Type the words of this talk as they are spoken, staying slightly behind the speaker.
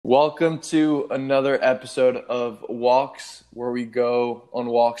Welcome to another episode of Walks, where we go on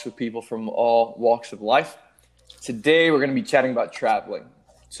walks with people from all walks of life. Today, we're going to be chatting about traveling.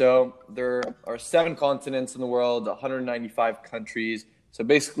 So there are 7 continents in the world, 195 countries. So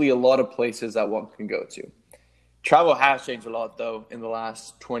basically a lot of places that one can go to. Travel has changed a lot, though, in the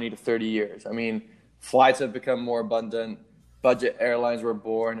last 20 to 30 years. I mean, flights have become more abundant, budget airlines were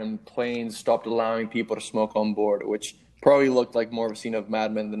born, and planes stopped allowing people to smoke on board, which probably looked like more of a scene of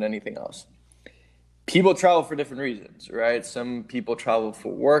Mad Men than anything else. People travel for different reasons, right? Some people travel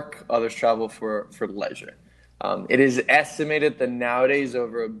for work, others travel for leisure. It is estimated that nowadays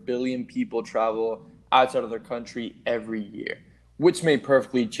over 1 billion people travel outside of their country every year, which may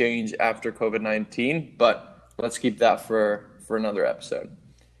perfectly change after COVID-19, but let's keep that for another episode.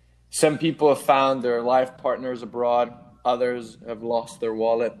 Some people have found their life partners abroad, others have lost their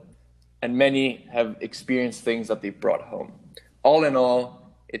wallet, and many have experienced things that they've brought home. All in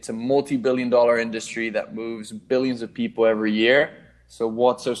all, it's a multi-billion-dollar industry that moves billions of people every year. So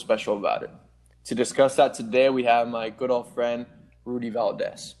what's so special about it? To discuss that today, we have my good old friend, Rudy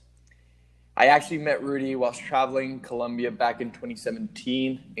Valdez. I actually met Rudy whilst traveling Colombia back in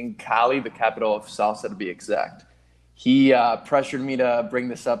 2017 in Cali, the capital of salsa to be exact. He pressured me to bring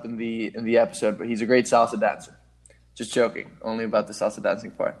this up in the episode, but he's a great salsa dancer. Just joking, only about the salsa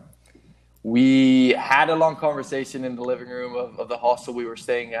dancing part. We had a long conversation in the living room of the hostel we were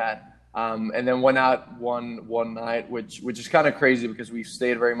staying at, and then went out one night, which is kind of crazy because we've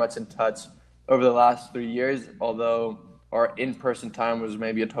stayed very much in touch over the last 3 years, although our in-person time was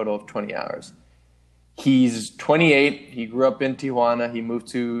maybe a total of 20 hours. He's 28. He grew up in Tijuana. He moved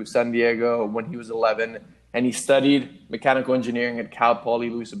to San Diego when he was 11, and he studied mechanical engineering at Cal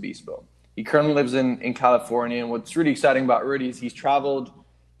Poly Luis Obispo. He currently lives in California, and what's really exciting about Rudy is he's traveled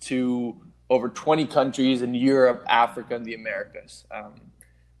to over 20 countries in Europe, Africa, and the Americas.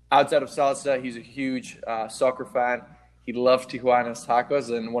 Outside of salsa, he's a huge soccer fan. He loved Tijuana's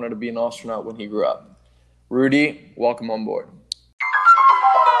tacos and wanted to be an astronaut when he grew up. Rudy, welcome on board.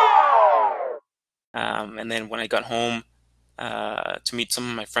 And then when I got home to meet some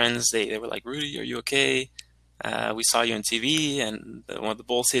of my friends, they were like, "Rudy, are you okay? We saw you on TV and one of the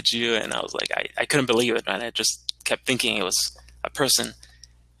bulls hit you." And I was like, I couldn't believe it, and I just kept thinking it was a person.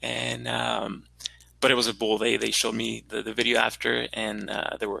 And but it was a bull. They showed me the video after, and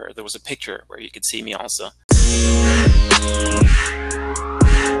there was a picture where you could see me also.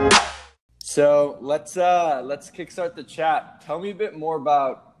 So let's kickstart the chat. Tell me a bit more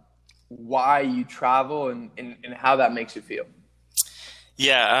about why you travel and how that makes you feel.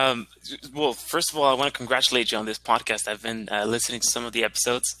 Yeah. Well, first of all, I want to congratulate you on this podcast. I've been listening to some of the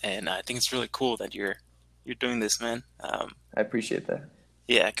episodes, and I think it's really cool that you're doing this, man. I appreciate that.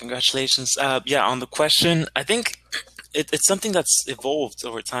 Yeah, congratulations. Yeah, on the question, I think it's something that's evolved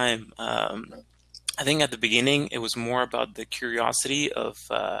over time. I think at the beginning, it was more about the curiosity of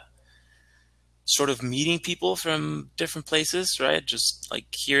sort of meeting people from different places, right? Just like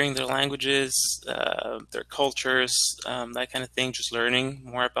hearing their languages, their cultures, that kind of thing, just learning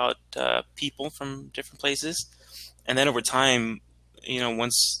more about people from different places. And then over time,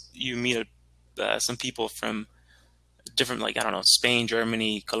 once you meet some people from different, like, I don't know, Spain,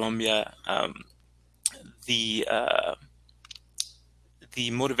 Germany, Colombia, the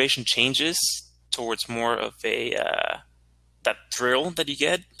motivation changes towards more of a that thrill that you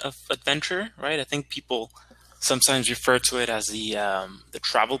get of adventure, right? I think people sometimes refer to it as the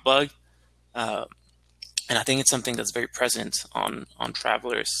travel bug, and I think it's something that's very present on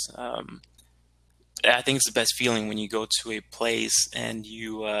travelers. I think it's the best feeling when you go to a place and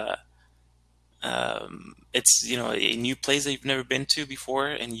you it's a new place that you've never been to before,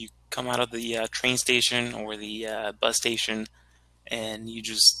 and you come out of the train station or the bus station, and you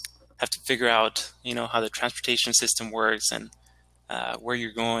just have to figure out how the transportation system works and where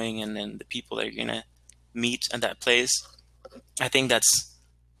you're going, and then the people that you're gonna meet at that place. I think that's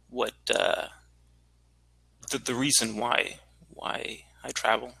what the reason why I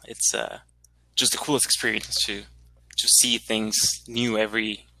travel. It's just the coolest experience to see things new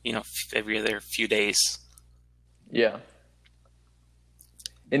every other few days. Yeah.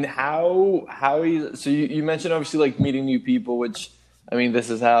 And how you mentioned obviously like meeting new people, which I mean, this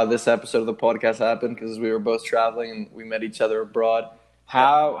is how this episode of the podcast happened because we were both traveling and we met each other abroad.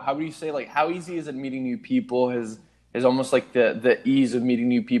 How would you say, like, how easy is it meeting new people? Is almost like the ease of meeting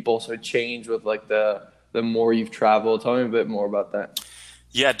new people so change with like the more you've traveled? Tell me a bit more about that.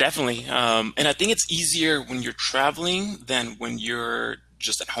 Yeah, definitely. And I think it's easier when you're traveling than when you're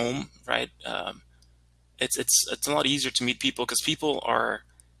just at home, right? It's a lot easier to meet people because people are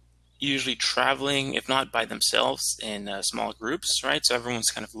usually traveling, if not by themselves, in small groups, right? So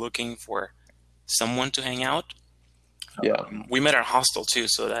everyone's kind of looking for someone to hang out. Yeah. We met at a hostel too,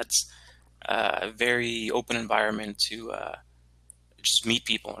 so that's a very open environment to just meet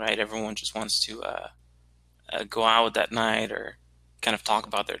people, right? Everyone just wants to go out that night or kind of talk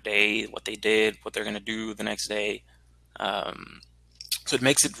about their day, what they did, what they're going to do the next day. Um, so it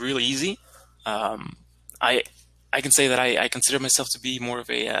makes it really easy. Um, I I can say that I consider myself to be more of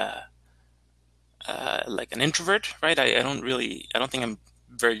a like an introvert, right? I don't think I'm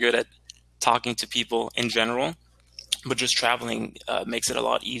very good at talking to people in general, but just traveling makes it a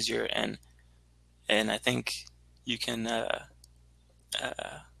lot easier, and I think you can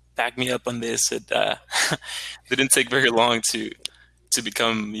back me up on this. It didn't take very long to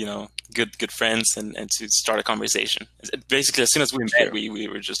become, good friends and to start a conversation. Basically, as soon as we met, Sure. we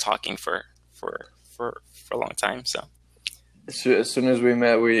were just talking for a long time. So As soon as we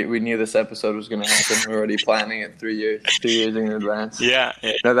met, we knew this episode was going to happen. We were already planning it 3 years, 2 years in advance. yeah,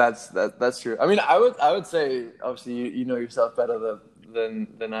 No, that's true. I mean, I would say obviously you know yourself better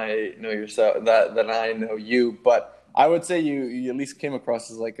than I know yourself than I know you, but I would say you at least came across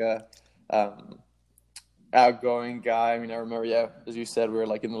as like a um, outgoing guy. I mean, I remember, yeah, as you said, we were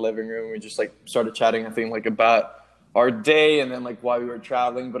like in the living room. We just like started chatting, I think, like about our day and then like why we were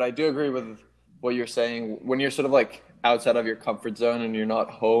traveling. But I do agree with what you're saying. When you're sort of like outside of your comfort zone and you're not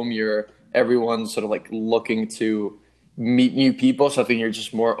home, everyone's sort of like looking to meet new people. So I think you're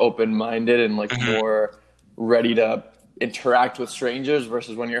just more open minded and like hmm more ready to interact with strangers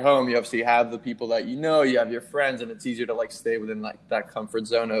versus when you're home, you obviously have the people that you know, you have your friends, and it's easier to like stay within like that comfort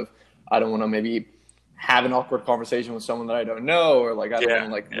zone of I don't want to maybe have an awkward conversation with someone that I don't know, or like I don't want yeah,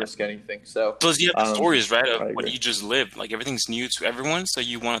 to like yeah. risk anything. So Plus, you have the stories, right, of I what agree. you just lived. Like everything's new to everyone, so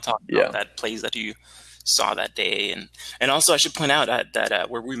you want to talk about Yeah, that place that you saw that day. And also, I should point out that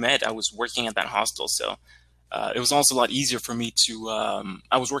where we met, I was working at that hostel, so it was also a lot easier for me to.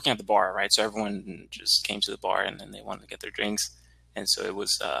 I was working at the bar, right? So everyone just came to the bar and then they wanted to get their drinks, and so it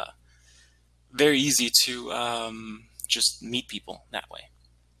was very easy to just meet people that way.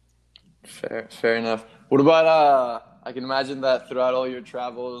 fair enough. What about I can imagine that throughout all your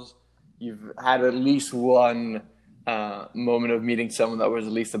travels, you've had at least one moment of meeting someone that was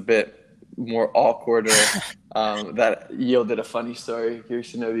at least a bit more awkward or that yielded a funny story.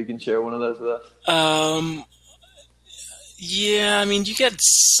 Curious to know if you can share one of those with us. Um, yeah, I mean, you get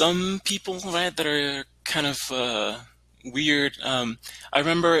some people, right, that are kind of weird. I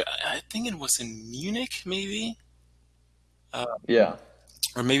remember, I think it was in Munich, maybe, uh, Yeah,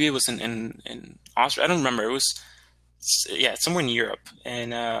 or maybe it was in Austria. I don't remember. It was, yeah, somewhere in Europe,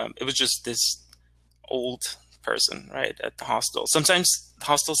 and it was just this old person, right, at the hostel. Sometimes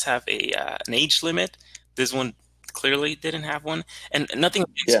hostels have a an age limit. This one clearly didn't have one, and nothing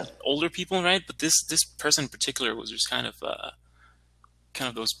yeah, against older people, right? But this person in particular was just kind of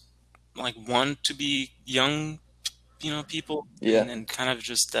those like want to be young, people, yeah. and kind of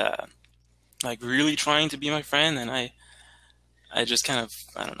just like really trying to be my friend, and I just kind of,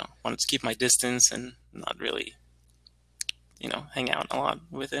 I don't know, wanted to keep my distance and not really, hang out a lot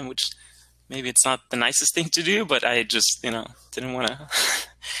with him, which maybe it's not the nicest thing to do, but I just, didn't want to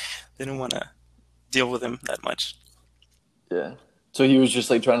didn't want to deal with him that much. Yeah. So he was just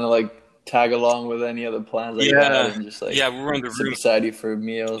like trying to like tag along with any other plans that you had Yeah, and just like yeah, we were in the sit room. beside you for He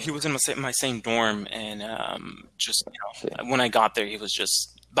meals. was in my same dorm, and just See. when I got there, he was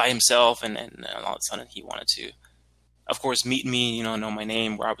just by himself, and all of a sudden he wanted to, of course, meet me, know my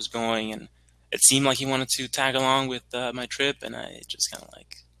name, where I was going, and it seemed like he wanted to tag along with my trip, and I just kind of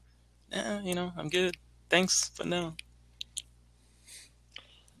like, I'm good, thanks, but no.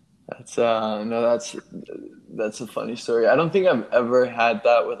 That's no, that's a funny story. I don't think I've ever had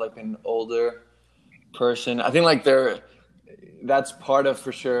that with like an older person. I think like that's part of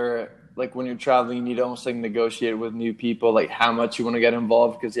for sure. Like when you're traveling, you need to almost like negotiate with new people, like how much you want to get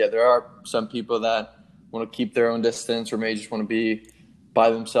involved. Because yeah, there are some people that want to keep their own distance or may just want to be by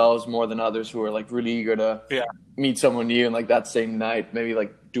themselves more than others who are like really eager to Yeah, meet someone new and like that same night, maybe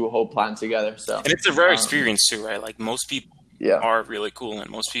like do a whole plan together. So, and it's a rare um, experience too, right? Like most people yeah, are really cool, and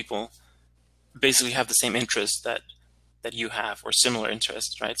most people basically have the same interests that you have or similar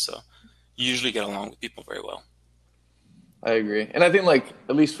interests, right? So you usually get along with people very well. I agree. And I think like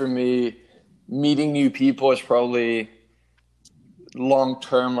at least for me, meeting new people is probably long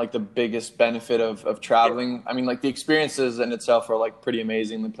term like the biggest benefit of Yeah. traveling. I mean like the experiences in itself are like pretty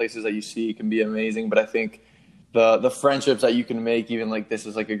amazing. The places that you see can be amazing, but I think the friendships that you can make, even like this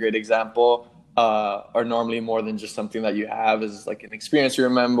is like a great example, are normally more than just something that you have as like an experience you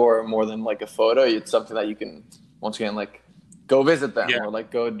remember or more than like a photo. It's something that you can once again like go visit them Yeah. or like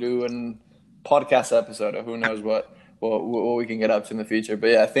go do an podcast episode or who knows what we can get up to in the future. But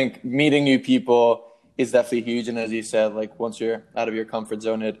yeah, I think meeting new people is definitely huge. And as you said, like once you're out of your comfort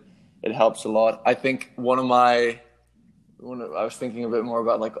zone, it helps a lot. I think I was thinking a bit more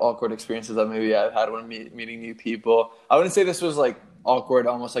about like awkward experiences that maybe I've had when meeting new people. I wouldn't say this was like awkward,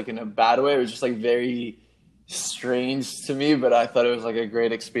 almost like in a bad way. It was just like very strange to me, but I thought it was like a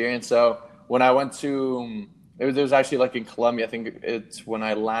great experience. So when I went to, it was actually like in Colombia. I think it's when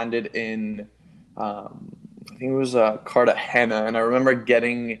I landed in, I think it was Cartagena, and I remember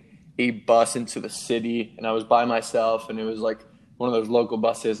getting a bus into the city, and I was by myself, and it was like one of those local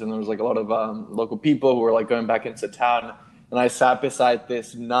buses, and there was like a lot of local people who were like going back into town, and I sat beside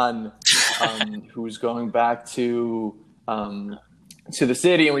this nun who was going back to the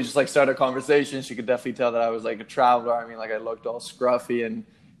city, and we just like started a conversation. She could definitely tell that I was like a traveler. I mean, like I looked all scruffy and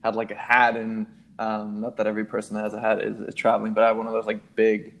had like a hat, and not that every person that has a hat is traveling, but I had one of those like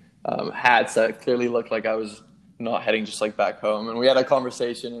big hats that clearly looked like I was not heading just like back home. And we had a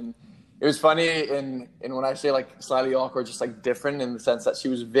conversation, and it was funny. And when I say like slightly awkward, just like different in the sense that she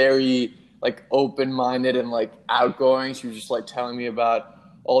was very like open-minded and like outgoing. She was just like telling me about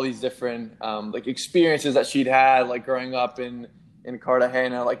all these different like experiences that she'd had like growing up in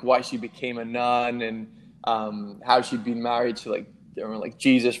Cartagena, like why she became a nun, and how she'd been married to like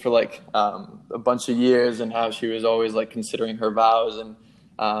Jesus for like a bunch of years, and how she was always like considering her vows, and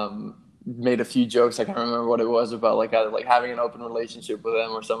made a few jokes. I can't remember what it was about, like either like having an open relationship with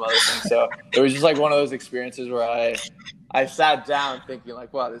him or some other thing. So it was just like one of those experiences where I sat down thinking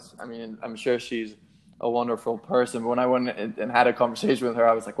like, wow, this. I mean, I'm sure she's a wonderful person, but when I went and had a conversation with her,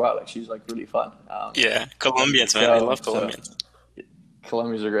 I was like, wow, like she's like really fun. Yeah, Colombians, man, I love Colombians.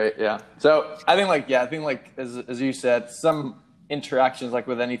 Colombians are great, yeah. So I think like as you said, some interactions like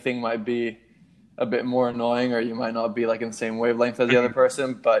with anything might be a bit more annoying, or you might not be like in the same wavelength as the other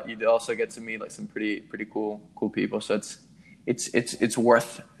person, but you also get to meet like some pretty cool people. So it's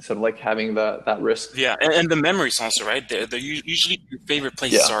worth sort of like having that risk. Yeah, and the memories also, right? They're usually your favorite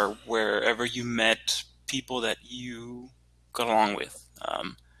places Yeah, are wherever you met people that you got along with.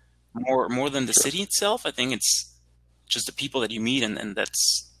 More than the true. city itself, I think it's just the people that you meet, and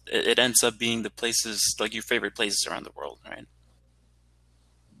it ends up being the places like your favorite places around the world, right?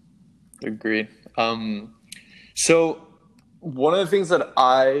 Agreed. So one of the things that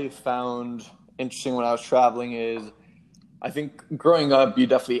I found interesting when I was traveling is I think growing up, you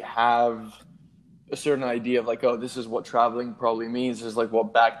definitely have a certain idea of like, oh, this is what traveling probably means. This is like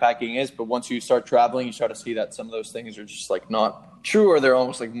what backpacking is. But once you start traveling, you start to see that some of those things are just like not true, or they're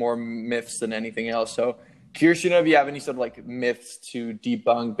almost like more myths than anything else. So curious to know if you have any sort of like myths to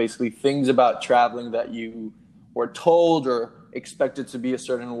debunk, basically things about traveling that you were told or expected to be a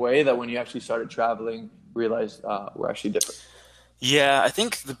certain way that when you actually started traveling, realized were actually different. Yeah, I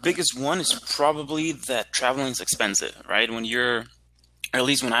think the biggest one is probably that traveling is expensive, right? Or at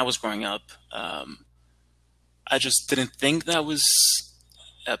least when I was growing up, I just didn't think that was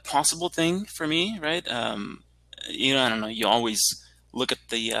a possible thing for me, right? I don't know. You always look at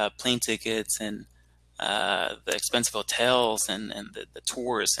the plane tickets and the expensive hotels and the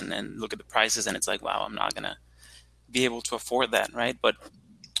tours, and then look at the prices, and it's like, wow, I'm not gonna be able to afford that, right? But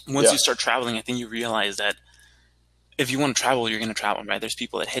once Yeah, you start traveling, I think you realize that if you want to travel, you're going to travel, right? There's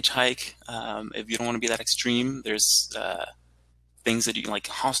people that hitchhike. If you don't want to be that extreme, there's things that you can, like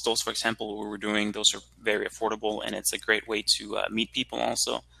hostels, for example, where we're doing. Those are very affordable, and it's a great way to meet people.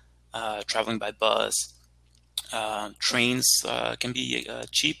 Also, traveling by bus, trains can be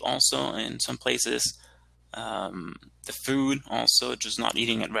cheap also in some places. The food also, just not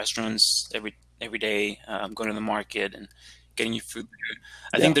eating at restaurants every day, going to the market and getting your food there.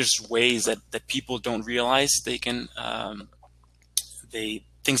 I yeah, think there's ways that people don't realize they can they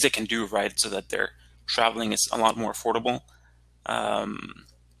things they can do, right, so that their traveling is a lot more affordable. Um,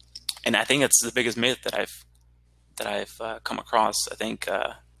 and I think that's the biggest myth that I've come across. I think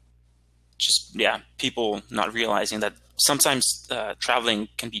just yeah, people not realizing that sometimes traveling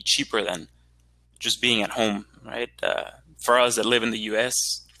can be cheaper than just being at home, right? For us that live in the U.S.,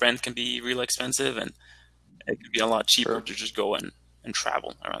 rent can be real expensive, and it can be a lot cheaper true. to just go and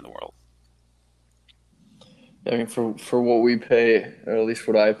travel around the world. I mean, for what we pay, or at least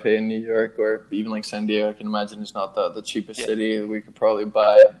what I pay in New York, or even like San Diego, I can imagine it's not the cheapest Yeah, city. We could probably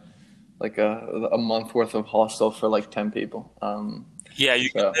buy like a month worth of hostel for like 10 people. yeah. You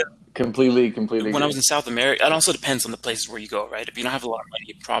can So completely When I was agree. in South America, it also depends on the places where you go, right? If you don't have a lot of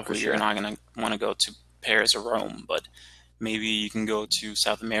money, For probably you're sure. not gonna want to go to Paris or Rome, but maybe you can go to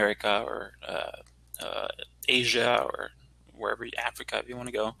South America or uh, Asia or wherever, Africa, if you want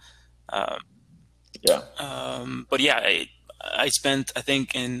to go. Um, Yeah. but yeah, I spent, I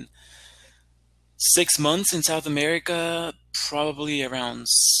think, in 6 months in South America, probably around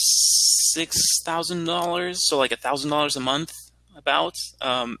 $6,000, so like $1,000 a month, about.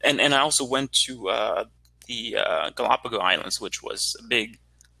 And I also went to the Galapagos Islands, which was a big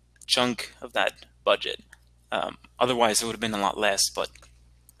chunk of that budget. Otherwise, it would have been a lot less. But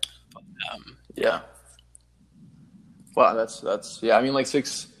um, yeah, Yeah. Wow, that's yeah. I mean, like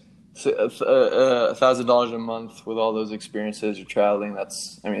 $1,000 a month with all those experiences you're traveling.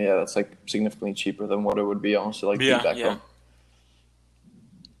 That's I mean, yeah, that's like significantly cheaper than what it would be honestly like be yeah, back yeah. home.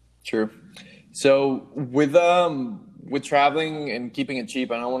 True. So with traveling and keeping it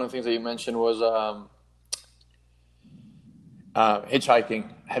cheap, I know one of the things that you mentioned was hitchhiking.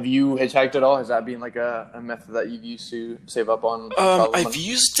 Have you hitchhiked at all? Has that been like a method that you've used to save up on travel I've money?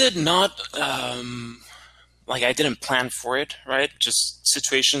 used it, not like I didn't plan for it, right? Just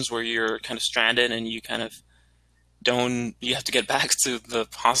situations where you're kind of stranded and you kind of don't, you have to get back to the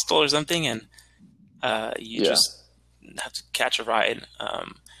hostel or something, and you Yeah. just have to catch a ride.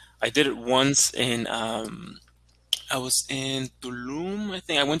 I did it once in, I was in Tulum, I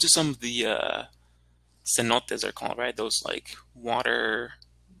think. I went to some of the cenotes, are called, right? Those like water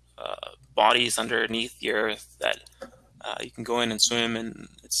bodies underneath the earth that you can go in and swim, and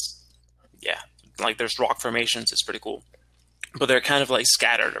it's, yeah, like there's rock formations. It's pretty cool, but they're kind of like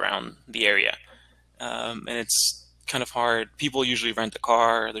scattered around the area, and it's kind of hard. People usually rent a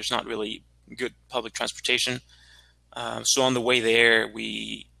car. There's not really good public transportation. So on the way there,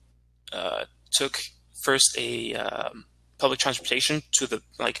 we took first a public transportation to the,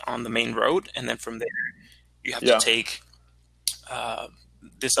 like, on the main road, and then from there you have to Yeah. take uh,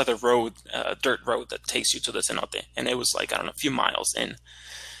 this other road, dirt road that takes you to the cenote, and it was like, I don't know, a few miles in.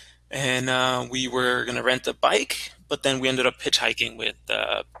 And we were gonna rent a bike, but then we ended up hitchhiking with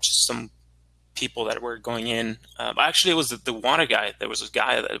just some people that were going in. Actually, it was the water guy. There was a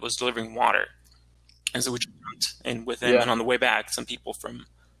guy that was delivering water, and so we jumped in with him. Yeah. And on the way back, some people from,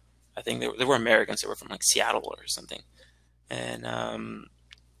 I think they were Americans. They were from like Seattle or something. And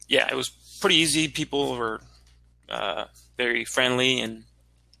yeah, it was pretty easy. People were very friendly, and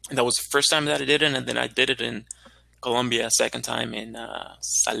that was the first time that I did it. And then I did it in Colombia a second time in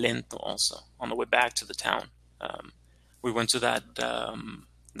Salento also on the way back to the town. Um, we went to that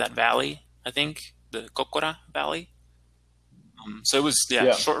valley, I think, the Cocora Valley. So it was, yeah,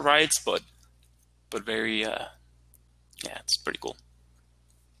 Yeah. short rides, but very yeah, it's pretty cool.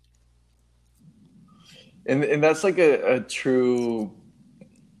 And that's like a true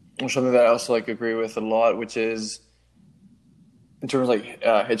something that I also like agree with a lot, which is in terms of like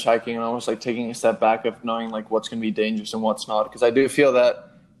hitchhiking and almost like taking a step back of knowing like what's going to be dangerous and what's not. Because I do feel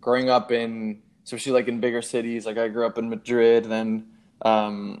that growing up in, especially like in bigger cities, like I grew up in Madrid, then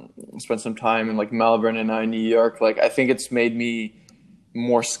spent some time in like Melbourne and now in New York. Like I think it's made me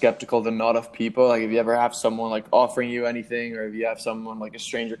more skeptical than not of people. Like if you ever have someone like offering you anything, or if you have someone like a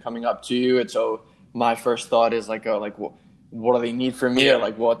stranger coming up to you, it's so my first thought is like, oh, like what do they need from me, or Yeah,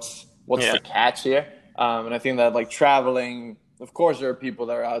 like what's yeah, the catch here? And I think that like traveling, of course, there are people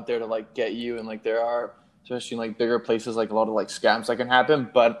that are out there to like get you, and like there are, especially in like bigger places, like a lot of like scams that can happen.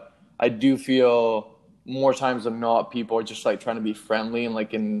 But I do feel more times than not, people are just like trying to be friendly, and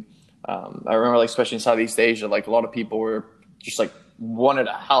like in I remember like especially in Southeast Asia, like a lot of people were just like wanted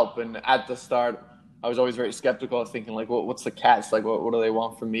to help, and at the start, I was always very skeptical of thinking like, what's the catch? Like, what do they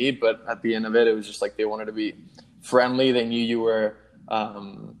want from me? But at the end of it, it was just like they wanted to be friendly. They knew you were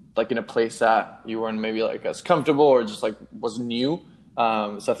like in a place that you weren't maybe like as comfortable or just like was new. So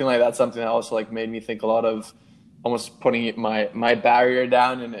I think like that's something that also like made me think a lot of almost putting my barrier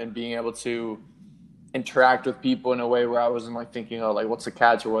down, and being able to interact with people in a way where I wasn't like thinking, oh, like what's the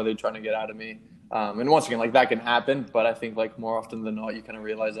catch, or what are they trying to get out of me? And once again, like that can happen, but I think like more often than not, you kind of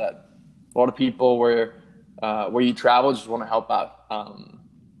realize that a lot of people where you travel just want to help out.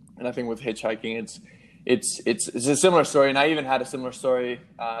 And I think with hitchhiking, it's a similar story, and I even had a similar story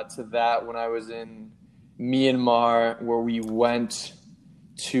to that when I was in Myanmar, where we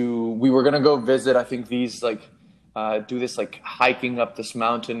were gonna go visit. I think these like do this like hiking up this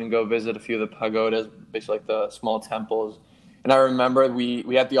mountain and go visit a few of the pagodas, basically like the small temples. And I remember we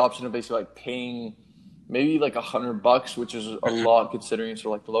had the option of basically like paying maybe like $100, which is a mhm, lot considering sort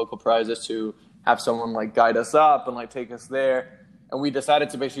of like the local prices, to have someone like guide us up and like take us there. And we decided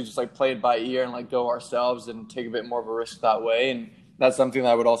to basically just like play it by ear and like go ourselves and take a bit more of a risk that way. And that's something that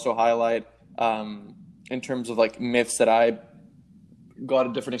I would also highlight in terms of like myths that I got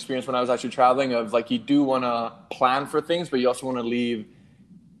a different experience when I was actually traveling, of like you do want to plan for things, but you also want to leave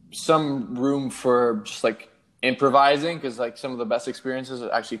some room for just like improvising, because like some of the best experiences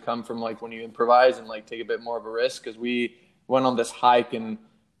actually come from like when you improvise and like take a bit more of a risk. Because went on this hike and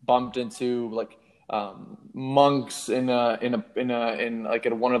bumped into like monks in like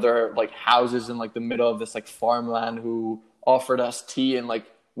in one of their like houses in like the middle of this like farmland who offered us tea, and like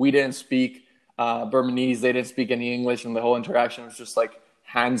we didn't speak Burmese, they didn't speak any English, and the whole interaction was just like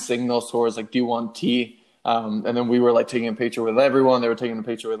hand signals towards like, do you want tea? And then we were like taking a picture with everyone. They were taking a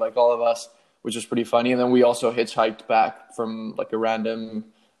picture with like all of us, which is pretty funny. And then we also hitchhiked back from like a random,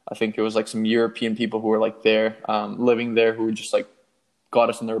 I think it was like some European people who were like there, living there, who just like got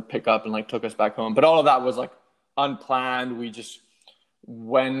us in their pickup and like took us back home. But all of that was like unplanned. We just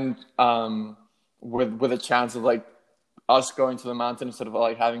went with a chance of like us going to the mountain instead of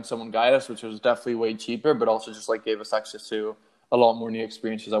like having someone guide us, which was definitely way cheaper, but also just like gave us access to a lot more new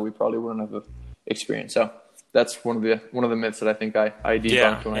experiences that we probably wouldn't have experienced. So that's one of the myths that I think I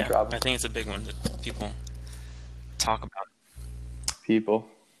debunked when I travel. I think it's a big one that people talk about. People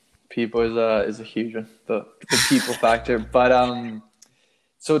is a huge one, the people factor. But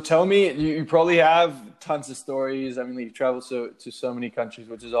so tell me, you probably have tons of stories. I mean, you've traveled to so many countries,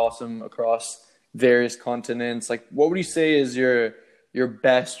 which is awesome, across various continents. Like, what would you say is your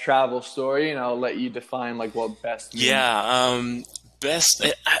best travel story? And I'll let you define like what best means. Yeah, best.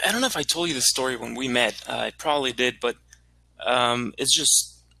 I don't know if I told you the story when we met. I probably did, but it's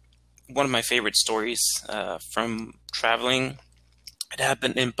just one of my favorite stories from traveling. It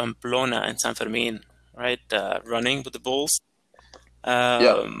happened in Pamplona in San Fermin, right? Running with the bulls.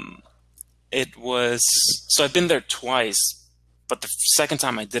 It was, so I've been there twice, but the second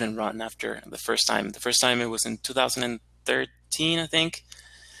time I didn't run after the first time. The first time it was in 2013, I think.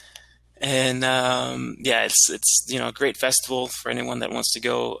 And it's a great festival for anyone that wants to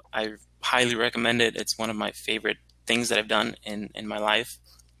go. I highly recommend it. It's one of my favorite things that I've done in my life.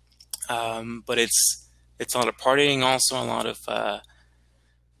 But it's a lot of partying, also a lot of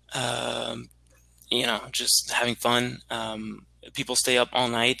just having fun. People stay up all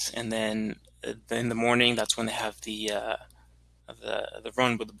night, and then in the morning, that's when they have the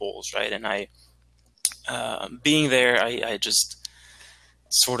run with the bulls, right? And I, being there, I just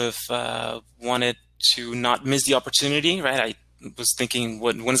sort of wanted to not miss the opportunity, right? I was thinking,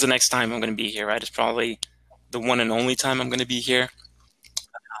 when's the next time I'm going to be here, right? It's probably the one and only time I'm going to be here.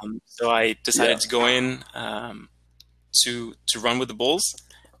 So I decided to go in to run with the bulls.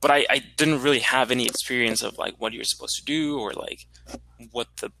 But I didn't really have any experience of like what you're supposed to do, or like what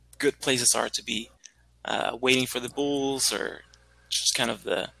the good places are to be waiting for the bulls, or just kind of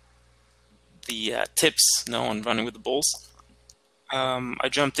the tips on running with the bulls. I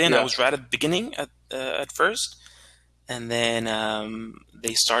jumped in. I was right at the beginning at first, and then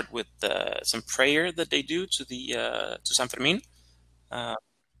they start with some prayer that they do to San Fermin,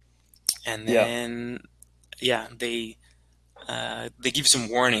 and then they give some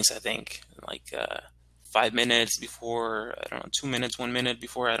warnings, I think, like 5 minutes before, I don't know, 2 minutes, 1 minute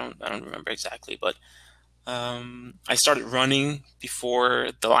before, I don't remember exactly, but I started running before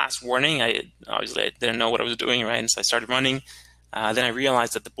the last warning. I didn't know what I was doing, right? And so I started running. Then I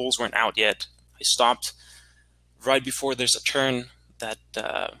realized that the bulls weren't out yet. I stopped right before there's a turn that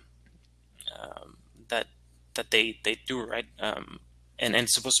they do, right? And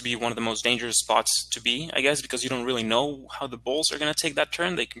it's supposed to be one of the most dangerous spots to be, I guess, because you don't really know how the bulls are going to take that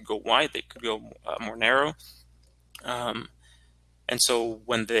turn. They could go wide, they could go more narrow. And so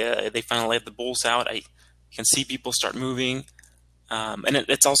when they finally let the bulls out, I can see people start moving. And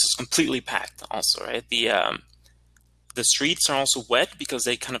it's also completely packed also, right? The streets are also wet because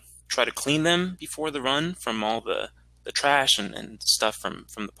they kind of try to clean them before the run from all the trash and stuff from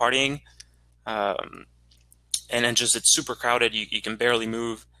the partying. And then just it's super crowded. You can barely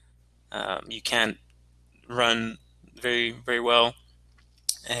move. You can't run very, very well.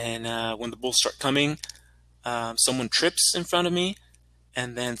 And when the bulls start coming, someone trips in front of me,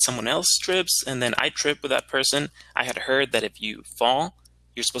 and then someone else trips, and then I trip with that person. I had heard that if you fall,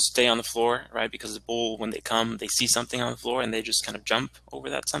 you're supposed to stay on the floor, right? Because the bull, when they come, they see something on the floor, and they just kind of jump over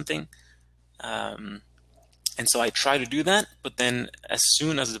that something. And so I try to do that, but then as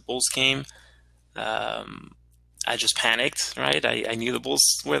soon as the bulls came, I just panicked, right? I knew the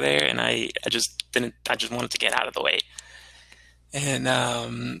bulls were there, and I just wanted to get out of the way. And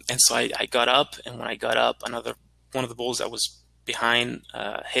so I got up, and when I got up, another one of the bulls that was behind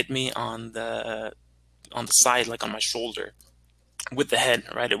hit me on the side, like on my shoulder, with the head,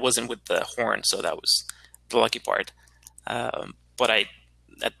 right? It wasn't with the horn, so that was the lucky part. But I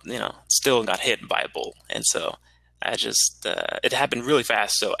still got hit by a bull, and so I just it happened really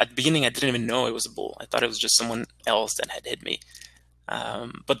fast. So at the beginning, I didn't even know it was a bull. I thought it was just someone else that had hit me.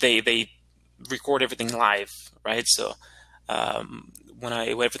 But they record everything live, right? So when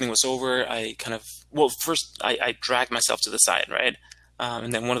everything was over, I kind of, well, first I dragged myself to the side, right?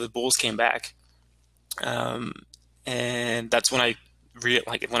 And then one of the bulls came back. Um, and that's when I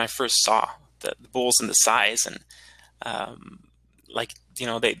like when I first saw the bulls and the size, and um, like, you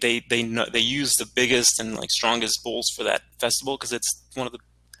know, they use the biggest and like strongest bulls for that festival because it's one of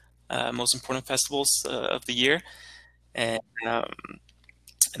the most important festivals of the year. And that's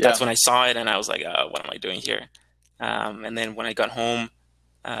Yeah. when I saw it, and I was like, what am I doing here? And then when I got home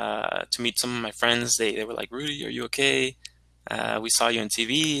to meet some of my friends, they were like, Rudy, are you okay? We saw you on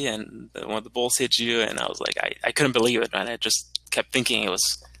TV, and one of the bulls hit you. And I was like, I couldn't believe it, man. I just kept thinking it was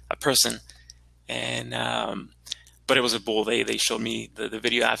a person. And but it was a bull. They showed me the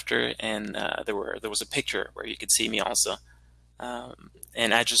video after, and there was a picture where you could see me also.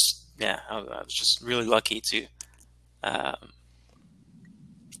 And I just, yeah, I was just really lucky to, um,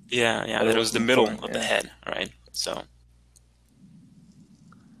 That that it it was the wasn't middle thorn. of the Yeah. head, right? So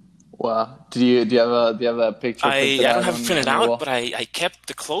Wow. Do you have that picture printed I don't out have it on printed your out, but wall? I kept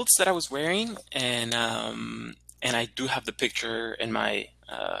the clothes that I was wearing, and I do have the picture in my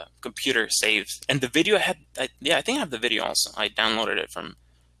computer saved. And the video yeah, I think I have the video also. I downloaded it from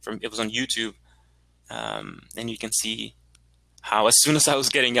it was on YouTube, and you can see how as soon as I was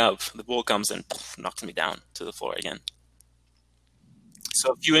getting up, the bull comes and poof, knocks me down to the floor again.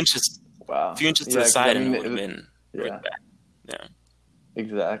 So a Wow. few inches to the Yeah, because I side, and mean, it would have been really yeah, bad. Yeah,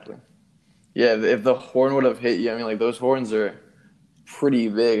 exactly. Yeah, if the horn would have hit you, I mean, like those horns are pretty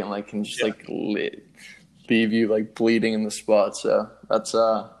big and like can just yeah. like leave you like bleeding in the spot. So that's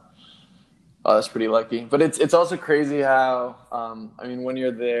pretty lucky. But it's also crazy how I mean when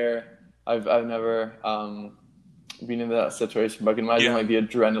you're there, I've never been in that situation, but I can imagine Yeah. like the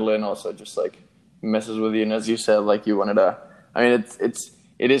adrenaline also just like messes with you. And as you said, like you wanted to. I mean,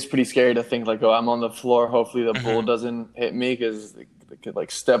 it is pretty scary to think like, oh, I'm on the floor. Hopefully the bull Hmm. doesn't hit me because they could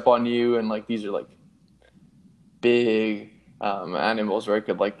like step on you, and like these are like big animals, right?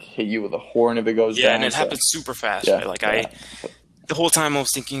 Could like hit you with a horn if it goes Yeah, and down. it So happened super fast, yeah, right? Like yeah, the whole time I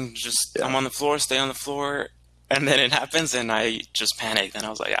was thinking, just I'm yeah. on the floor, stay on the floor, and then it happens, and I just panicked, and I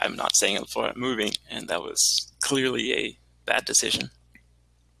was like, I'm not staying on the floor, I'm moving, and that was clearly a bad decision.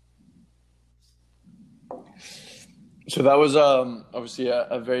 So that was obviously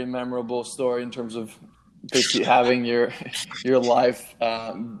a very memorable story in terms of basically having your life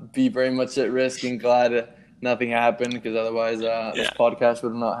be very much at risk, and glad nothing happened because otherwise this Yeah. podcast would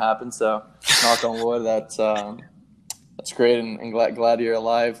have not happened. So knock on wood, that's great, and glad you're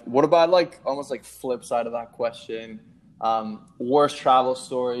alive. What about like almost like flip side of that question? Worst travel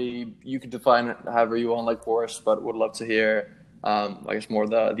story. You could define it however you want, like worst, but would love to hear. I guess more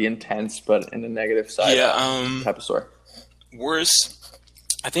the intense, but in the negative side Yeah. type of story. Worse,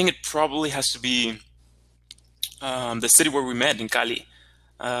 I think it probably has to be the city where we met in Cali.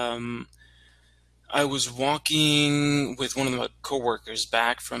 Um, I was walking with one of my coworkers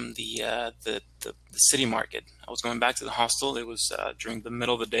back from the city market. I was going back to the hostel. It was during the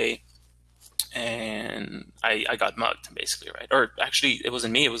middle of the day, and I got mugged basically, right? Or actually, it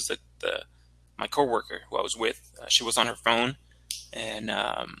wasn't me. It was the my coworker who I was with. She was on her phone, and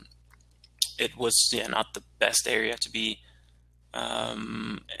it was, yeah, not the best area to be.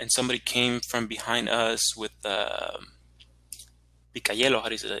 And somebody came from behind us with picayelo, how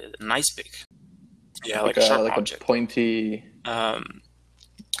do you say that? An ice pick. Yeah, like a sharp Like a object. pointy. Um,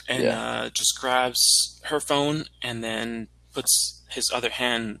 and Yeah, just grabs her phone and then puts his other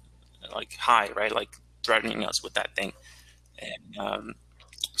hand like high, right? Like threatening us with that thing. And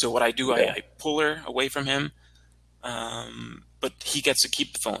so what I do, yeah, I pull her away from him, but he gets to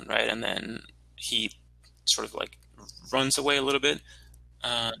keep the phone, right? And then he sort of like runs away a little bit.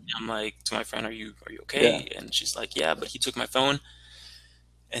 I'm like to my friend, are you yeah, okay? And she's like, yeah, but he took my phone.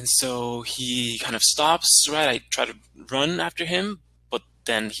 And so he kind of stops, right? I try to run after him, but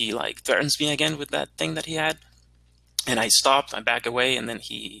then he like threatens me again with that thing that he had. And I stopped, I back away, and then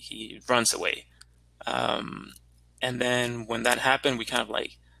he runs away. Um, and then when that happened, we kind of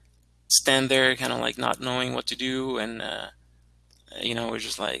like stand there, kind of like not knowing what to do, and we're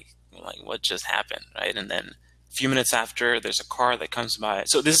just like what just happened, right? And then a few minutes after, there's a car that comes by.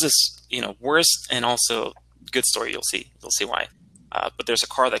 So this is, worst and also good story. You'll see why. But there's a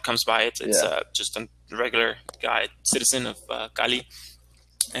car that comes by. It's yeah. just a regular guy, citizen of Cali,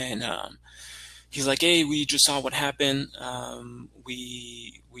 and he's like, "Hey, we just saw what happened.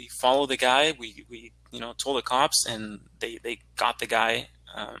 We follow the guy. We told the cops, and they got the guy.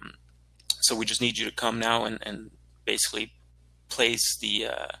 So we just need you to come now and basically place the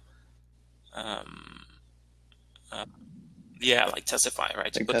um, uh, yeah, like testify,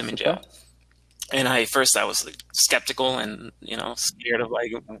 right, to Like put them in jail." testify. And I was like skeptical and scared of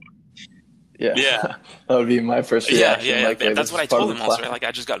like, Yeah, yeah, that would be my first reaction. Like, yeah. wait, That's this what is I part of told the him also, plan. right? Like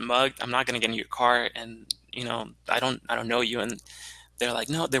I just got mugged. I'm not gonna get in your car, and I don't know you. And they're like,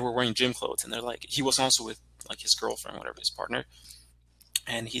 no, they were wearing gym clothes, and they're like, he was also with like his girlfriend, whatever, his partner,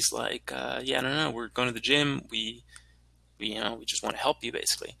 and he's like, yeah, no, we're going to the gym. We just want to help you,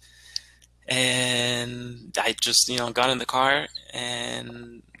 basically. And I just got in the car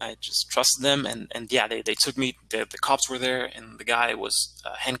and I just trusted them, and yeah, they took me. The cops were there, and the guy was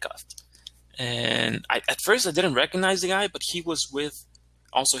handcuffed. And at first I didn't recognize the guy, but he was with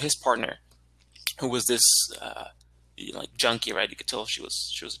also his partner, who was this like junkie, right? You could tell she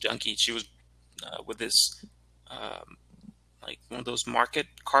was a junkie. She was with this um, like one of those market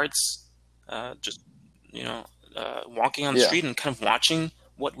carts, just walking on the Yeah, street and kind of watching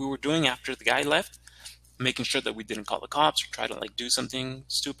what we were doing after the guy left, making sure that we didn't call the cops or try to like do something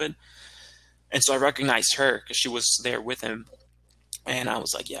stupid. And so I recognized her because she was there with him, and I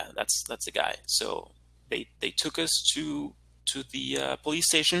was like, yeah, that's the guy. So they took us to the police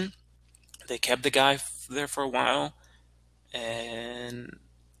station. They kept the guy there for a while, and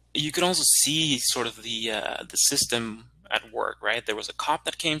you could also see sort of the system at work, right? There was a cop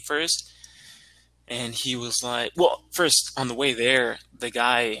that came first, and he was like, well, first on the way there, the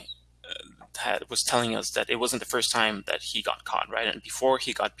guy was telling us that it wasn't the first time that he got caught, right? And before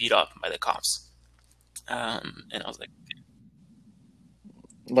he got beat up by the cops. And I was like,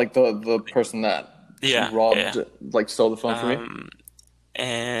 like the person that yeah, robbed, yeah. like stole the phone from you. Um,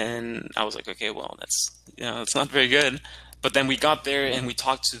 and I was like, okay, well, it's not very good. But then we got there and we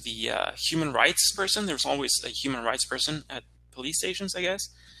talked to the human rights person. There's always a human rights person at police stations, I guess.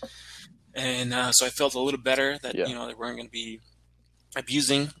 And so I felt a little better that Yeah, they weren't going to be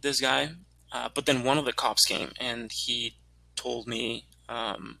abusing this guy. But then one of the cops came and he told me,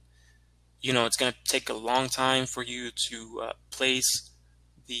 it's going to take a long time for you to place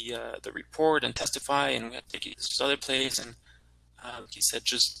the report and testify, and we have to take you to this other place. And he said,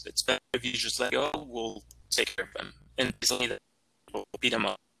 just it's better if you just let go. We'll take care of him. And basically, that will beat him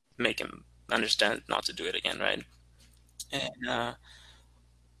up, make him understand not to do it again, right? And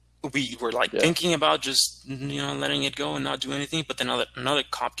we were like yeah. thinking about just letting it go and not do anything. But then another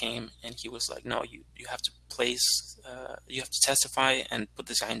cop came and he was like, no, you have to you have to testify and put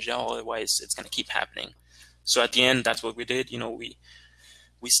this guy in jail, otherwise it's going to keep happening. So at the end, that's what we did.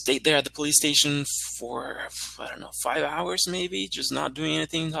 We stayed there at the police station for, I don't know, 5 hours maybe, just not doing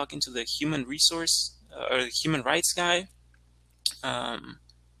anything, talking to the human resource or the human rights guy, um,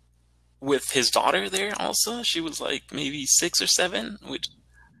 with his daughter there also. She was like maybe 6 or 7, which,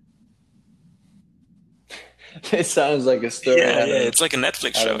 It sounds like a story yeah, yeah, it's like a Netflix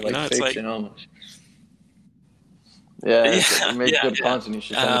out show, of like it's like, fiction almost. Yeah, it yeah, makes yeah, good yeah. content. You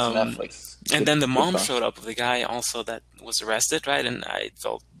should send it to Netflix. And Good, then the good mom content. showed up with the guy also that was arrested, right? And I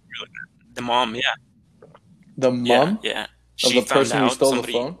felt really bad. The mom, yeah, The yeah, mom yeah. of She the found person who out, stole the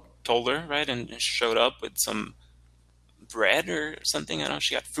somebody phone. told her, right? And she showed up with some bread or something. I don't know.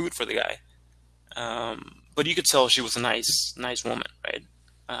 She got food for the guy. But you could tell she was a nice woman, right?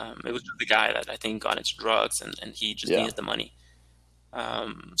 It was just the guy that I think got into drugs, and he just Yeah. needed the money.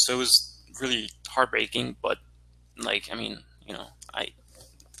 So it was really heartbreaking, but like, I mean, I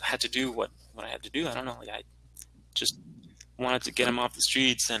had to do what I had to do. I don't know. Like, I just wanted to get him off the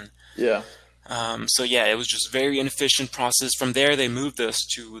streets. And Yeah. so yeah, it was just a very inefficient process. From there, they moved us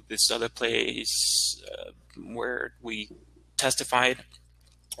to this other place where we testified.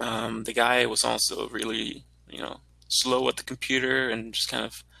 The guy was also really, slow at the computer and just kind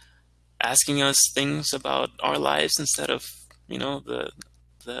of asking us things about our lives instead of,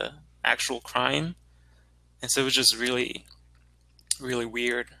 the actual crime. And so it was just really, really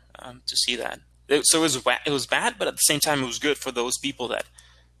weird to see that. So it was bad, but at the same time, it was good for those people that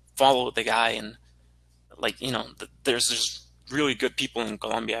followed the guy. And like, there's just really good people in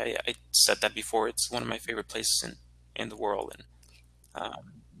Colombia. I said that before. It's one of my favorite places in the world, and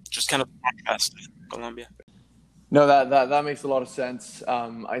just kind of contrast with Colombia. No, that makes a lot of sense.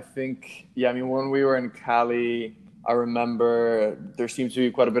 I think, yeah, I mean, when we were in Cali, I remember there seemed to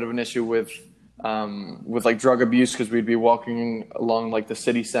be quite a bit of an issue with like drug abuse because we'd be walking along like the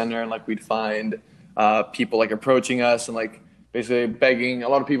city center and like we'd find people like approaching us and like basically begging. A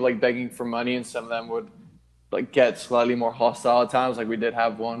lot of people like begging for money, and some of them would like get slightly more hostile at times. Like we did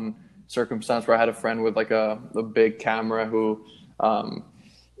have one circumstance where I had a friend with like a big camera who um,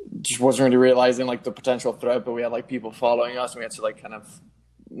 just wasn't really realizing like the potential threat, but we had like people following us, and we had to like kind of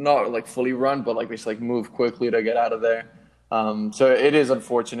not like fully run, but like we just like move quickly to get out of there. So it is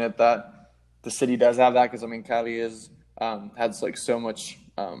unfortunate that the city does have that because I mean Cali is has like so much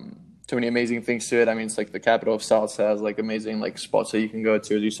too many amazing things to it. I mean, it's like the capital of salsa, has like amazing like spots that you can go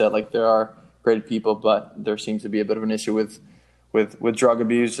to. As you said, like there are great people, but there seems to be a bit of an issue with drug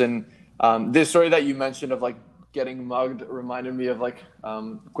abuse. And this story that you mentioned of like getting mugged reminded me of like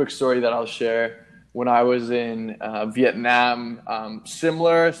a quick story that I'll share. When I was in Vietnam,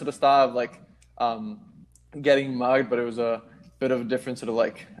 similar sort of style of like getting mugged, but it was a bit of a different sort of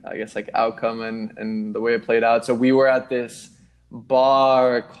like, I guess, like outcome and the way it played out. So we were at this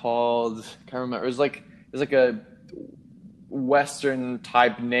bar called, I can't remember, it was like a Western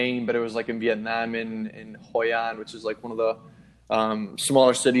type name, but it was like in Vietnam in Hoi An, which is like one of the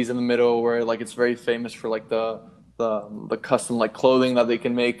smaller cities in the middle, where like it's very famous for like the custom like clothing that they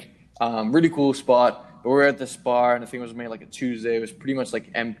can make. Really cool spot. But we were at this bar, and I think it was made like a Tuesday. It was pretty much like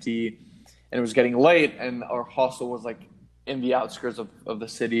empty, and it was getting late, and our hostel was like in the outskirts of the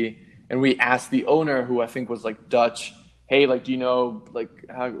city. And we asked the owner, who I think was like Dutch, hey, like, do you know like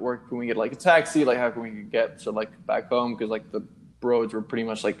where can we get like a taxi? Like how can we get to like back home? Because like the roads were pretty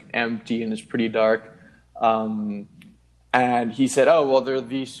much like empty and it's pretty dark. And he said, oh, well, there are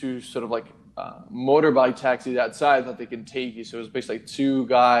these two sort of like motorbike taxis outside that they can take you. So it was basically like two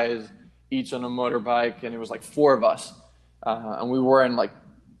guys each on a motorbike, and it was like four of us. And we were in like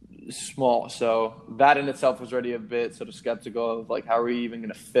small. So that in itself was already a bit sort of skeptical of like, how are we even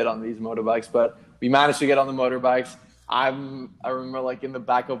going to fit on these motorbikes? But we managed to get on the motorbikes. I remember like in the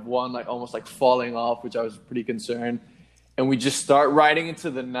back of one, like almost like falling off, which I was pretty concerned. And we just start riding into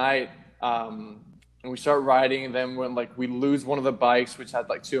the night. And we start riding, and then when like we lose one of the bikes, which had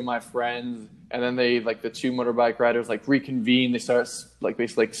like two of my friends, and then they like the two motorbike riders like reconvene. They start like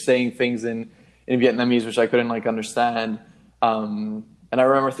basically like saying things in Vietnamese, which I couldn't like understand. And I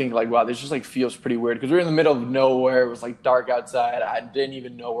remember thinking like, wow, this just like feels pretty weird, because we were in the middle of nowhere. It was like dark outside. I didn't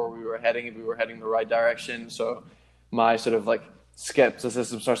even know where we were heading, if we were heading the right direction. So my sort of like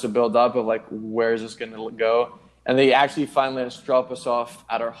skepticism starts to build up of like, where is this going to go? And they actually finally let us drop us off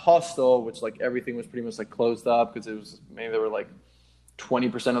at our hostel, which like everything was pretty much like closed up, because it was maybe there were like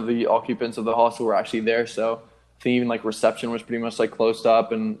 20% of the occupants of the hostel were actually there. So I think even like reception was pretty much like closed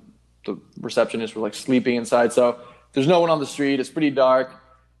up, and the receptionists were like sleeping inside. So there's no one on the street. It's pretty dark.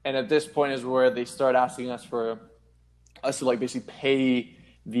 And at this point is where they start asking us to like basically pay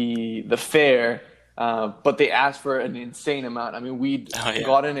the fare. But they asked for an insane amount. I mean, we'd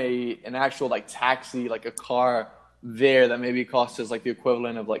gotten an actual like taxi, like a car there that maybe cost us like the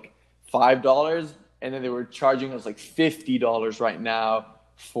equivalent of like $5. And then they were charging us like $50 right now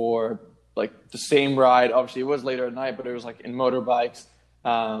for like the same ride. Obviously it was later at night, but it was like in motorbikes.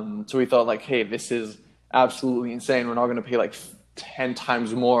 So we thought like, hey, this is absolutely insane. We're not going to pay like 10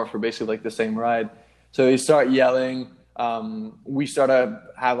 times more for basically like the same ride. So they start yelling. We start to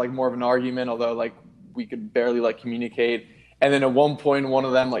have like more of an argument, although like we could barely like communicate. And then at one point, one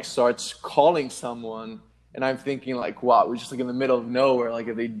of them like starts calling someone, and I'm thinking like, wow, we're just like in the middle of nowhere. Like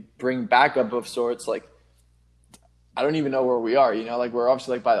if they bring backup of sorts, like I don't even know where we are, you know, like we're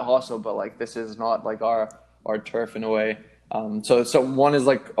obviously like by the hostel, but like this is not like our turf in a way. So one is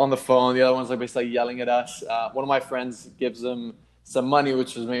like on the phone, the other one's like basically yelling at us. One of my friends gives them some money,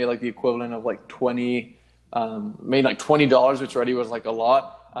 which was maybe like the equivalent of like maybe like $20, which already was like a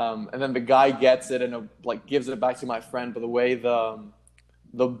lot. And then the guy gets it and like gives it back to my friend. But the way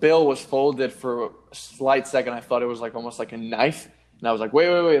the bill was folded, for a slight second, I thought it was like almost like a knife. And I was like,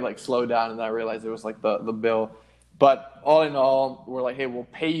 wait, like slow down. And then I realized it was like the bill. But all in all, we're like, hey, we'll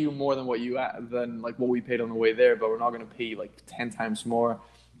pay you more than what we paid on the way there, but we're not going to pay you like 10 times more.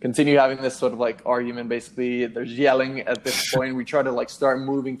 Continue having this sort of like argument. Basically, there's yelling at this point. We try to like start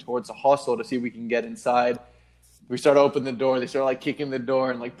moving towards the hostel to see if we can get inside. We start to open the door. They start like kicking the door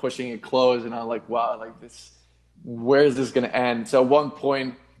and like pushing it closed. And I'm like, wow, like this, where is this going to end? So at one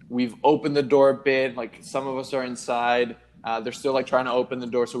point, we've opened the door a bit. Like some of us are inside. They're still like trying to open the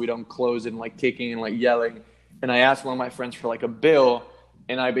door so we don't close it, and like kicking and like yelling. And I asked one of my friends for like a bill,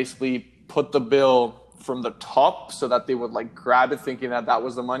 and I basically put the bill from the top so that they would like grab it, thinking that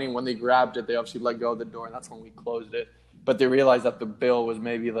was the money. And when they grabbed it, they obviously let go of the door, and that's when we closed it. But they realized that the bill was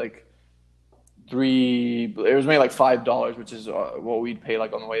maybe like it was maybe like $5, which is what we'd pay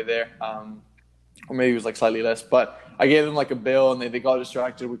like on the way there. Or maybe it was like slightly less. But I gave them like a bill, and they got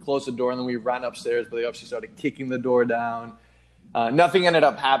distracted. We closed the door, and then we ran upstairs, but they obviously started kicking the door down. Nothing ended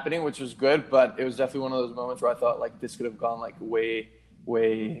up happening, which was good, but it was definitely one of those moments where I thought like this could have gone like way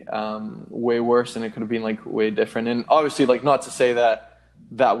worse, and it could have been like way different. And obviously, like, not to say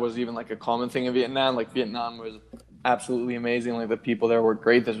that was even like a common thing in Vietnam. Like Vietnam was absolutely amazing. Like the people there were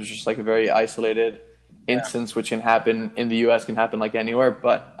great. This was just like a very isolated instance, which can happen in the U.S., can happen like anywhere.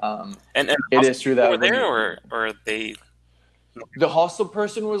 But and it is true that were there or they. The hostel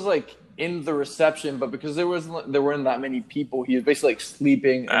person was like in the reception, but because there weren't that many people, he was basically like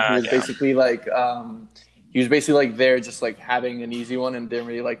sleeping, and Yeah. he was basically like there just like having an easy one and didn't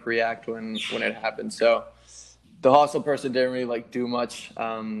really like react when it happened. So the hostel person didn't really like do much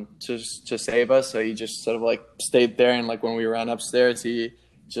to save us. So he just sort of like stayed there, and like when we ran upstairs, he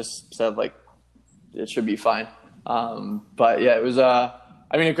just said like it should be fine. But yeah, it was.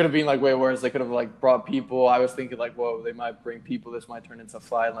 I mean, it could have been like way worse. They could have like brought people. I was thinking like, whoa, they might bring people. This might turn into a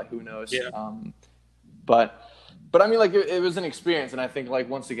fight. Like, who knows? Yeah. But but I mean, like it was an experience, and I think like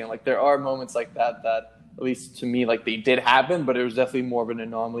once again, like there are moments like that at least to me, like they did happen, but it was definitely more of an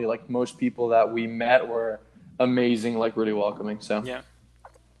anomaly. Like most people that we met were amazing, like really welcoming. So Yeah.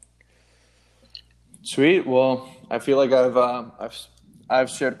 sweet. Well, I feel like I've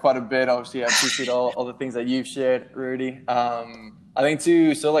shared quite a bit. Obviously, I appreciate all the things that you've shared, Rudy. I think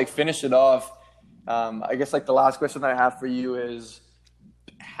to so like finish it off. I guess like the last question I have for you is,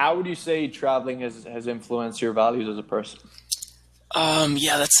 how would you say traveling has influenced your values as a person?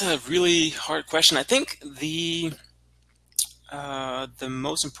 Yeah, that's a really hard question. I think the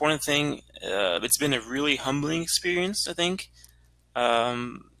most important thing, it's been a really humbling experience, I think.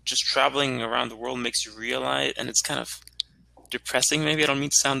 Just traveling around the world makes you realize, and it's kind of depressing, maybe. I don't mean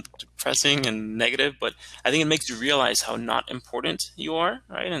to sound depressing and negative, but I think it makes you realize how not important you are,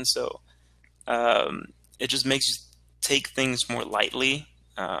 right? And so um, it just makes you take things more lightly,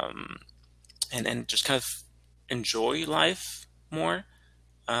 and just kind of enjoy life more,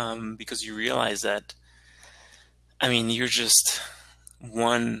 because you realize that, I mean, you're just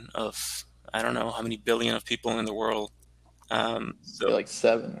one of, I don't know how many billion of people in the world. You're So like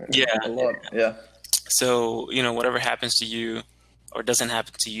seven or yeah, a lot. Yeah. so whatever happens to you or doesn't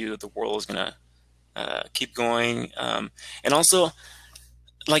happen to you, the world is gonna keep going. And also,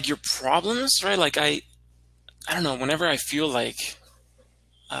 like your problems, right? Like I don't know. Whenever I feel like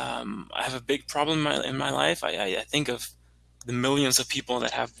I have a big problem in my life, I think of the millions of people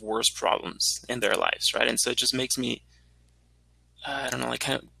that have worse problems in their lives, right? And so it just makes me, I don't know, like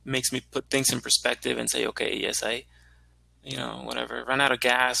kind of makes me put things in perspective and say, okay, yes, whatever, run out of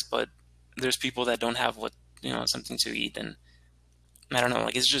gas, but there's people that don't have something to eat, and I don't know,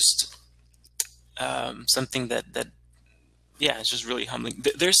 like it's just something that yeah, it's just really humbling.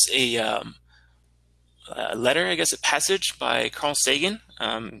 There's a letter, I guess, a passage by Carl Sagan.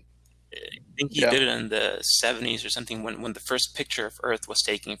 I think he Yeah. did it in the 70s or something when the first picture of Earth was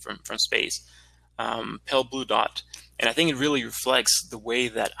taken from space, pale blue dot. And I think it really reflects the way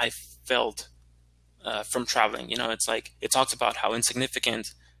that I felt from traveling. It's like it talks about how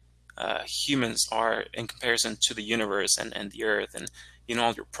insignificant humans are in comparison to the universe and the Earth, and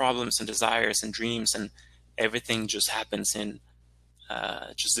all your problems and desires and dreams, and everything just happens in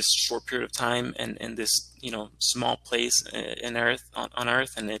just this short period of time and in this small place in Earth on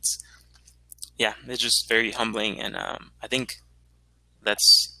Earth, and it's just very humbling, and I think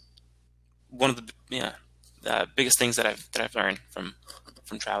that's one of the biggest things that I've learned from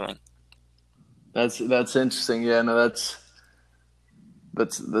traveling. That's interesting. Yeah, no, that's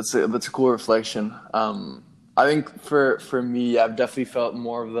a cool reflection. I think for me, I've definitely felt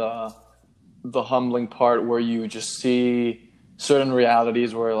more of the humbling part where you just see certain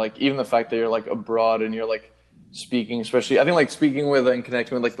realities where like even the fact that you're like abroad and you're like speaking, especially I think like speaking with and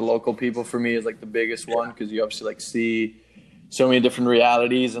connecting with like the local people for me is like the biggest one because you obviously like see so many different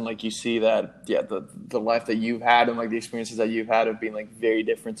realities and like you see that the life that you've had and like the experiences that you've had have been like very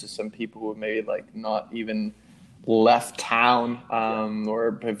different to some people who have maybe like not even left town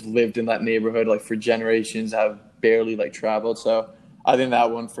or have lived in that neighborhood like for generations, have barely like traveled. So I think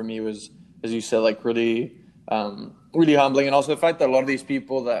that one for me was, as you said, like really humbling, and also the fact that a lot of these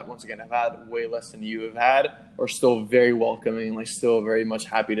people that once again have had way less than you have had are still very welcoming, like still very much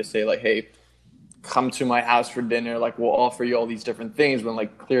happy to say like, hey, come to my house for dinner, like we'll offer you all these different things when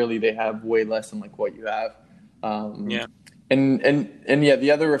like clearly they have way less than like what you have. um Yeah, and yeah,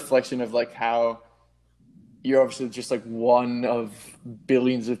 the other reflection of like how you're obviously just like one of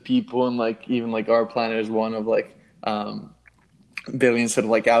billions of people, and like even like our planet is one of like billions sort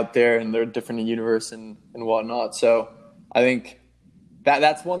of like out there, and they're different in universe and whatnot. So I think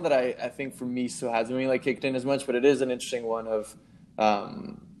that's one that I think for me still hasn't really like kicked in as much, but it is an interesting one of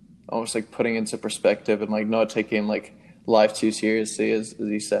almost like putting into perspective and like not taking like life too seriously, as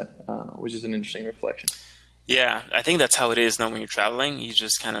you said, which is an interesting reflection. yeah, I think that's how it is now when you're traveling. You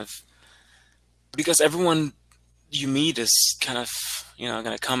just kind of, because everyone you meet is kind of going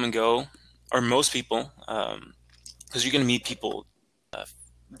to come and go, or most people, because you're going to meet people,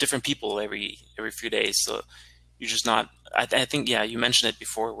 different people every few days. So you're just not. I think, yeah, you mentioned it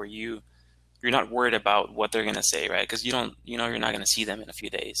before, where you you're not worried about what they're gonna say, right? Because you're not gonna see them in a few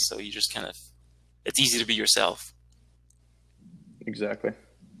days, so you just kind of, it's easy to be yourself. Exactly.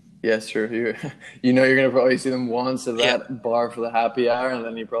 Yes, sure. You're gonna probably see them once at Yeah. that bar for the happy hour, and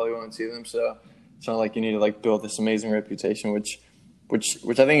then you probably won't see them. So it's not like you need to like build this amazing reputation, which I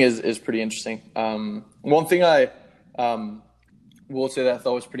think is pretty interesting. One thing I will say that I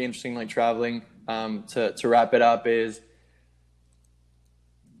thought was pretty interesting, like traveling. To wrap it up, is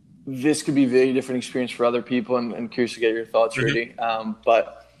this could be a very different experience for other people, and curious to get your thoughts, Rudy.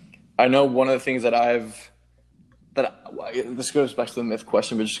 But I know one of the things this goes back to the myth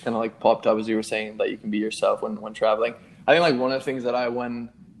question, but just kind of like popped up as you were saying that you can be yourself when traveling. I think like one of the things that I when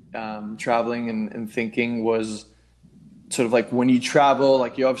traveling and thinking was sort of like when you travel,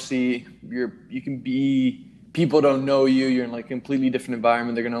 like you can be, people don't know you, you're in like a completely different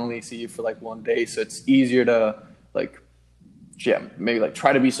environment, they're gonna only see you for like one day, so it's easier to like maybe like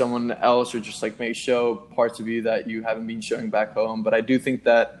try to be someone else, or just like maybe show parts of you that you haven't been showing back home. But I do think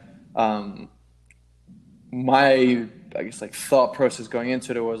that my, I guess, like thought process going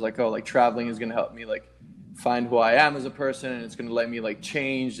into it was like, oh, like traveling is going to help me like find who I am as a person, and it's going to let me like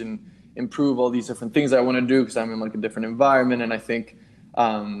change and improve all these different things that I want to do because I'm in like a different environment. And I think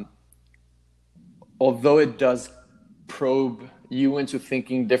although it does probe you into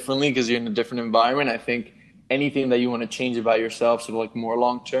thinking differently because you're in a different environment, I think anything that you want to change about yourself, sort of like more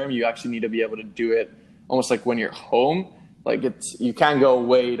long term, you actually need to be able to do it almost like when you're home. Like you can't go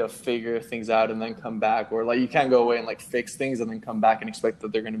away to figure things out and then come back, or like you can't go away and like fix things and then come back and expect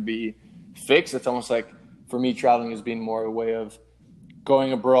that they're going to be fixed. It's almost like, for me, traveling has been more a way of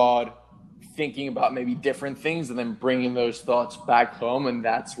going abroad, thinking about maybe different things, and then bringing those thoughts back home. And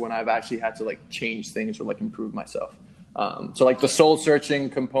that's when I've actually had to like change things or like improve myself. So like the soul searching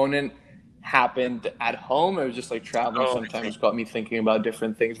component happened at home. It was just like traveling sometimes got me thinking about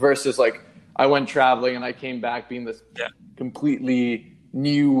different things, versus like I went traveling and I came back being this completely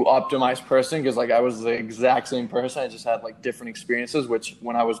new optimized person, because like I was the exact same person. I just had like different experiences, which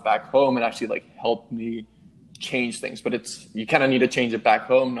when I was back home, it actually like helped me change things. But you kind of need to change it back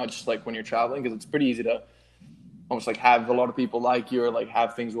home, not just like when you're traveling, because it's pretty easy to almost like have a lot of people like you, or like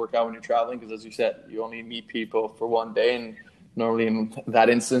have things work out when you're traveling, because as you said, you only meet people for one day, and normally in that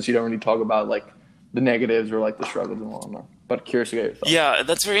instance you don't really talk about like the negatives or like the struggles and whatnot. But curious to get your thoughts. Yeah,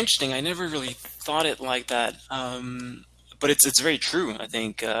 that's very interesting. I never really thought it like that. But it's very true, I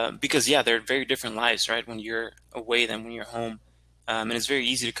think, because they're very different lives, right? When you're away than when you're home. And it's very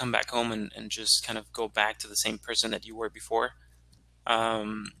easy to come back home and just kind of go back to the same person that you were before. I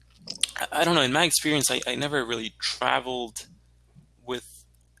don't know. In my experience, I never really traveled with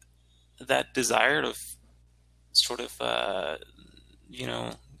that desire of sort of,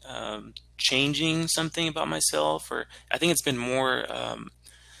 changing something about myself, or I think it's been more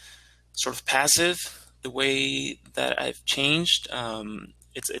sort of passive, the way that I've changed.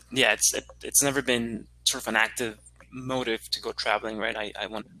 It's never been sort of an active motive to go traveling, right? I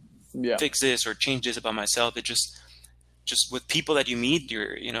want to fix this or change this about myself. It just with people that you meet,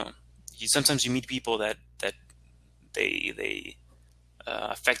 sometimes you meet people that they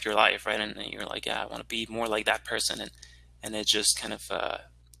affect your life, right? And you're like, I want to be more like that person, and it just kind of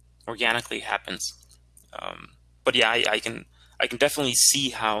organically happens. But I can definitely see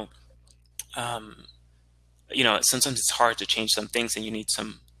how sometimes it's hard to change some things, and you need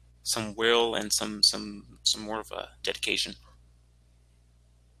some will and some more of a dedication.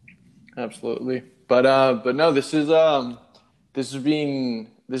 Absolutely. But no, this has been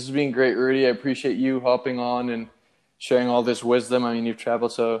great, Rudy. I appreciate you hopping on and sharing all this wisdom. I mean, you've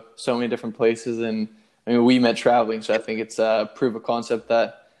traveled so many different places, and I mean, we met traveling, so I think it's proof of concept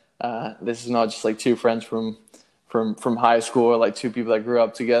that this is not just like two friends from high school, or like two people that grew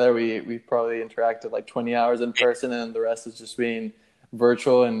up together. We probably interacted like 20 hours in person, and the rest is just being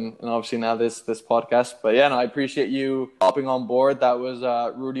virtual, and obviously now this podcast. But I appreciate you hopping on board. That was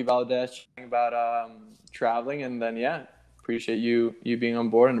Rudy Valdez about traveling, and then appreciate you being on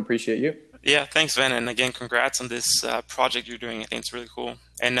board, and appreciate you. Yeah, thanks, Van, and again, congrats on this project you're doing. I think it's really cool,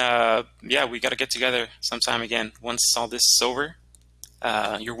 and we got to get together sometime again once all this is over.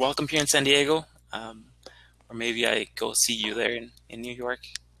 You're welcome here in San Diego, or maybe I go see you there in New York.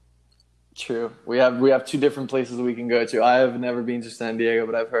 True. We have two different places we can go to. I have never been to San Diego,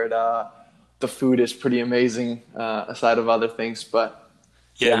 but I've heard the food is pretty amazing, aside of other things. But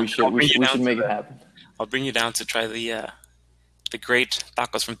we should make it happen. I'll bring you down to try the great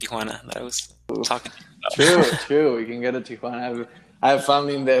tacos from Tijuana that I was talking about. True. We can go to Tijuana. I have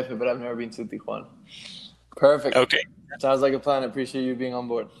family in DF, but I've never been to Tijuana. Perfect. Okay. Sounds like a plan. I appreciate you being on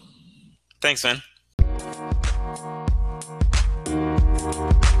board. Thanks, man.